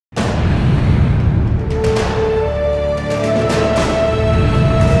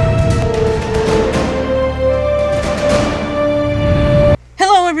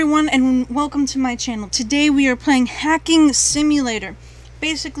and welcome to my channel. Today we are playing Hacking Simulator.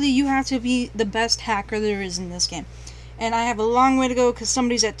 Basically, you have to be the best hacker there is in this game. And I have a long way to go because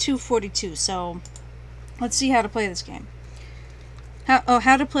somebody's at 242, so let's see how to play this game.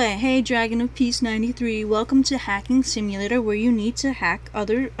 How to play. Hey, Dragon of Peace 93, welcome to Hacking Simulator, where you need to hack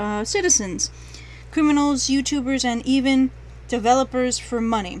other citizens, criminals, YouTubers, and even developers for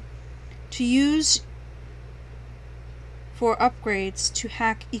money. To use for upgrades to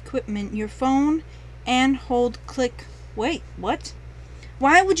hack equipment, your phone, and hold click. Wait, what?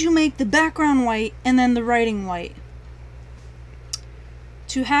 Why would you make the background white and then the writing white?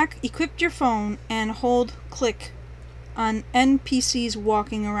 To hack, equip your phone and hold click on NPCs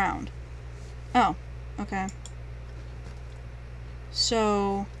walking around. Oh, okay.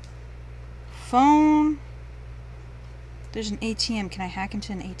 So, phone. There's an ATM. Can I hack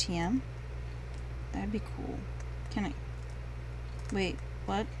into an ATM? That'd be cool. Can I? Wait,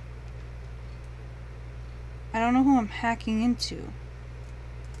 what? I don't know who I'm hacking into.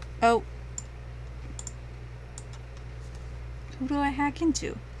 Oh. Who do I hack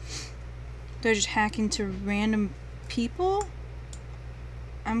into? Do I just hack into random people?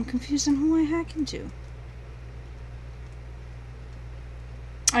 I'm confused on who I hack into.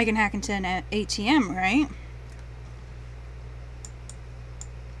 I can hack into an ATM, right?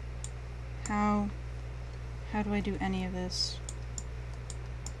 How do I do any of this?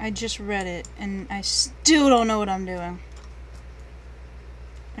 I just read it, and I still don't know what I'm doing.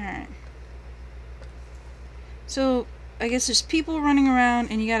 Alright. So, I guess there's people running around,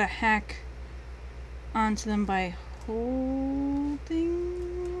 and you gotta hack onto them by holding?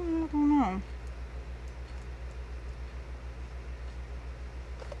 I don't know.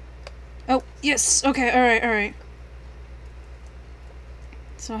 Oh, yes! Okay, alright.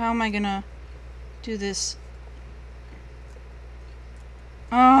 So how am I gonna do this?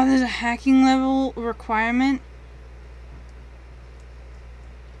 Oh, there's a hacking level requirement.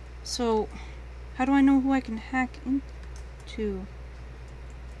 So, how do I know who I can hack into?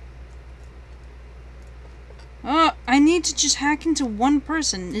 Oh, I need to just hack into one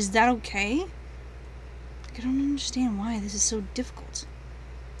person. Is that okay? I don't understand why this is so difficult.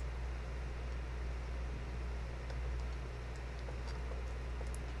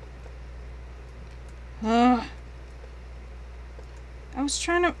 I was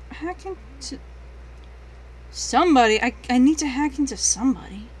trying to hack into somebody. I need to hack into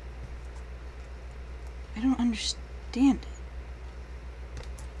somebody. I don't understand it.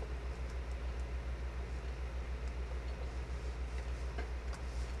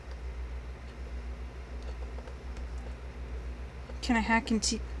 Can I hack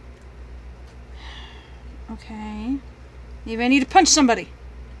into... Okay. Maybe I need to punch somebody.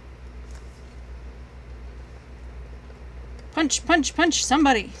 Punch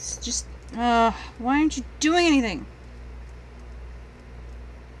somebody. It's just, why aren't you doing anything?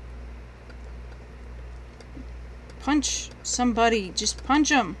 Punch somebody. Just punch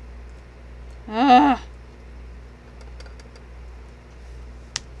them.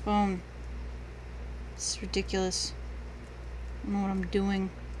 Phone. It's ridiculous. I don't know what I'm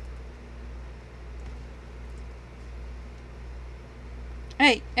doing.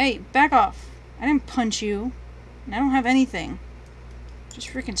 Hey, back off. I didn't punch you. And I don't have anything. Just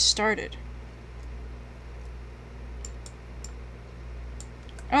freaking started.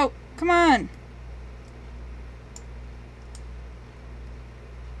 Oh, come on.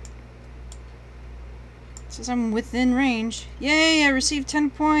 It says I'm within range. Yay, I received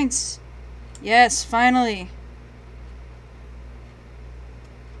 10 points. Yes, finally.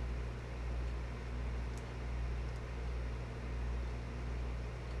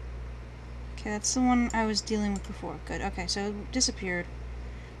 Okay, that's the one I was dealing with before. Good. Okay, so it disappeared.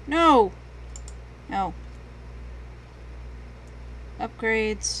 No! No.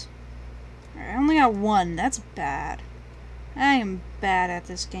 Upgrades. Alright, I only got one. That's bad. I am bad at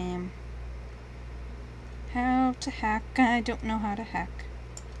this game. How to hack? I don't know how to hack.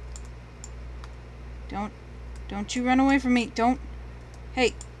 Don't you run away from me. Don't.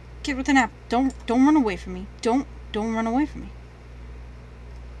 Hey, kid with an app. Don't run away from me. Don't run away from me.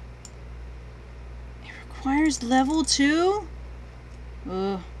 Requires level 2?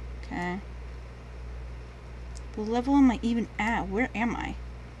 Ugh, okay. What level am I even at? Where am I?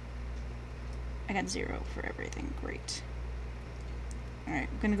 I got 0 for everything. Great. Alright,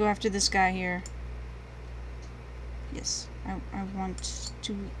 I'm gonna go after this guy here. Yes, I want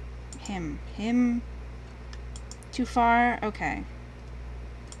to... Him. Too far? Okay.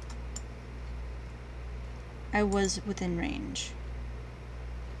 I was within range.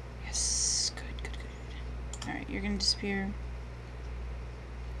 Yes, good. Alright, you're gonna disappear.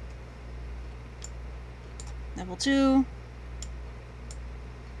 Level 2.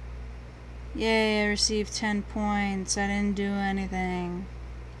 Yay, I received 10 points. I didn't do anything.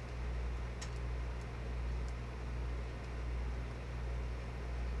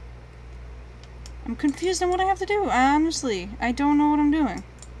 I'm confused on what I have to do. Honestly, I don't know what I'm doing.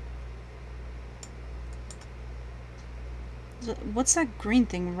 What's that green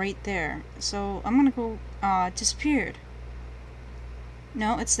thing right there? So, I'm gonna go... it disappeared.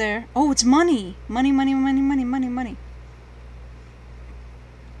 No, it's there. Oh, it's money! Money, money, money, money, money, money.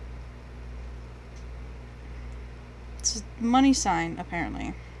 It's a money sign,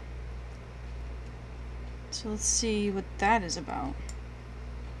 apparently. So let's see what that is about.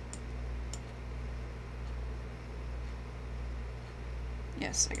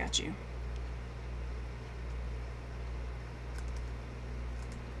 Yes, I got you.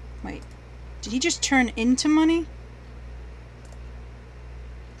 Wait, did he just turn into money?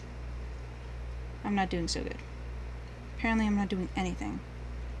 I'm not doing so good. Apparently I'm not doing anything.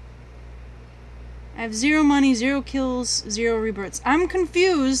 I have 0 money, 0 kills, 0 rebirths. I'm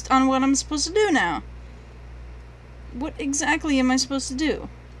confused on what I'm supposed to do now. What exactly am I supposed to do?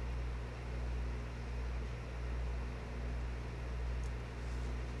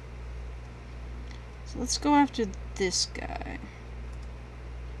 So let's go after this guy.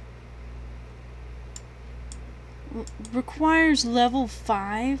 Requires level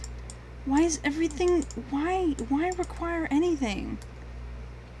 5? Why is everything... Why require anything?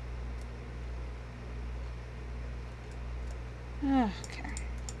 Okay.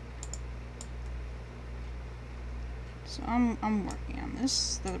 So I'm working on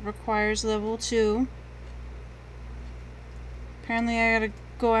this. That requires level 2. Apparently I gotta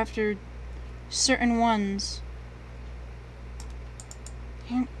go after certain ones.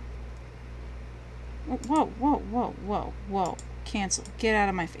 Whoa, whoa, whoa, whoa, whoa. Cancel. Get out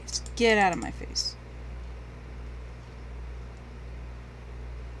of my face. Get out of my face.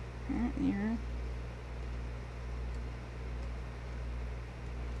 You're...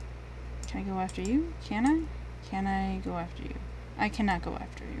 Can I go after you? Can I? Can I go after you? I cannot go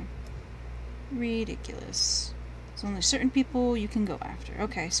after you. Ridiculous. There's only certain people you can go after.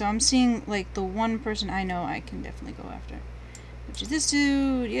 Okay, so I'm seeing, like, the one person I know I can definitely go after. Which is this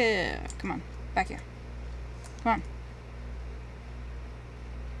dude. Yeah. Come on. Back here. Come on.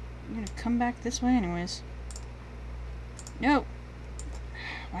 I'm gonna come back this way anyways. No!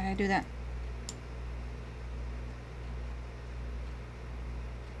 Why did I do that?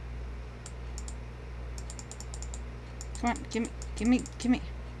 Come on, gimme, gimme, gimme.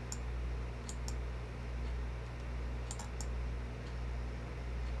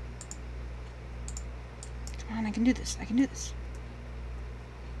 Come on, I can do this, I can do this.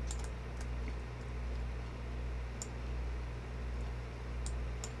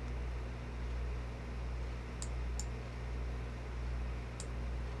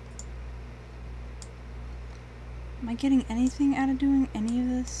 Am I getting anything out of doing any of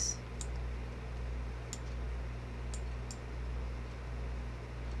this?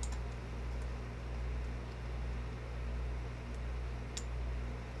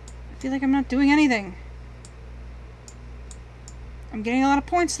 I feel like I'm not doing anything. I'm getting a lot of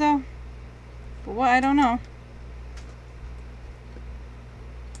points though. For what? I don't know.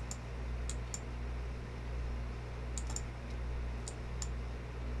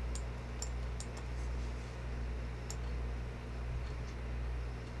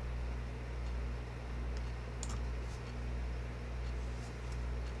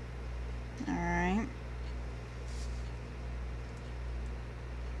 Alright.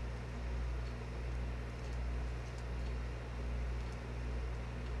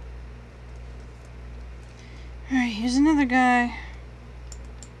 Alright, here's another guy.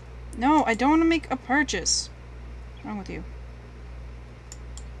 No, I don't want to make a purchase. What's wrong with you?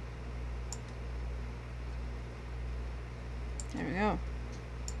 There we go.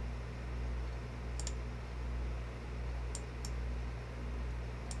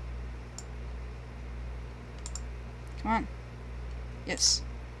 Come on. Yes.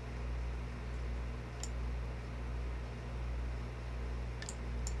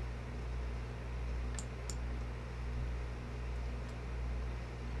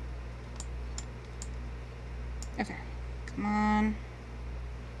 Okay. Come on.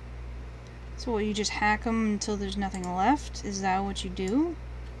 So what, you just hack them until there's nothing left? Is that what you do?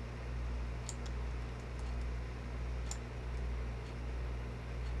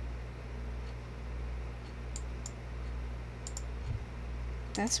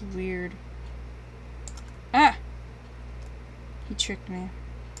 That's weird. Ah! He tricked me.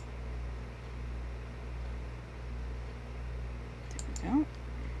 There we go.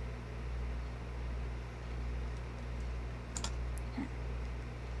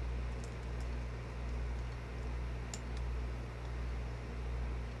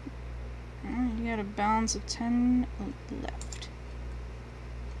 got a balance of 10 left.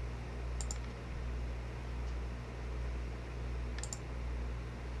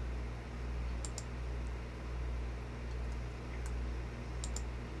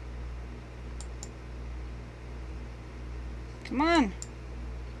 Come on.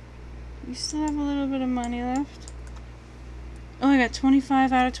 You still have a little bit of money left. Oh, I got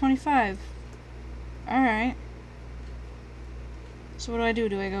 25 out of 25. Alright. So what do I do?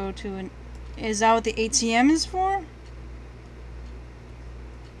 Do I go to an... Is that what the ATM is for?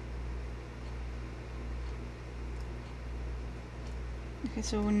 Okay,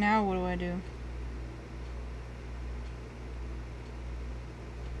 so now what do I do?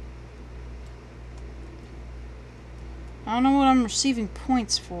 I don't know what I'm receiving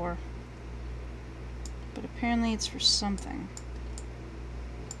points for. But apparently it's for something.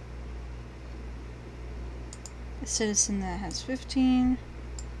 A citizen that has 15.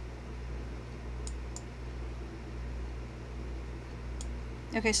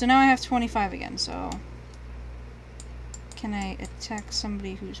 Okay, so now I have 25 again, so... Can I attack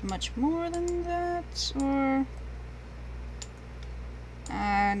somebody who's much more than that, or...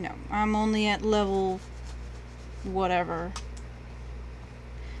 no. I'm only at level... whatever.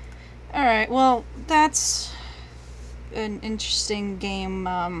 Alright, well, that's an interesting game,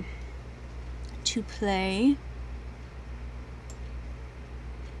 to play.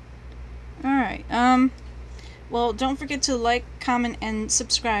 Alright, well, don't forget to like, comment, and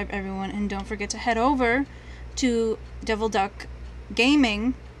subscribe, everyone, and don't forget to head over to Devil Duck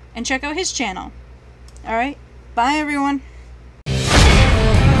Gaming and check out his channel. Alright, bye, everyone.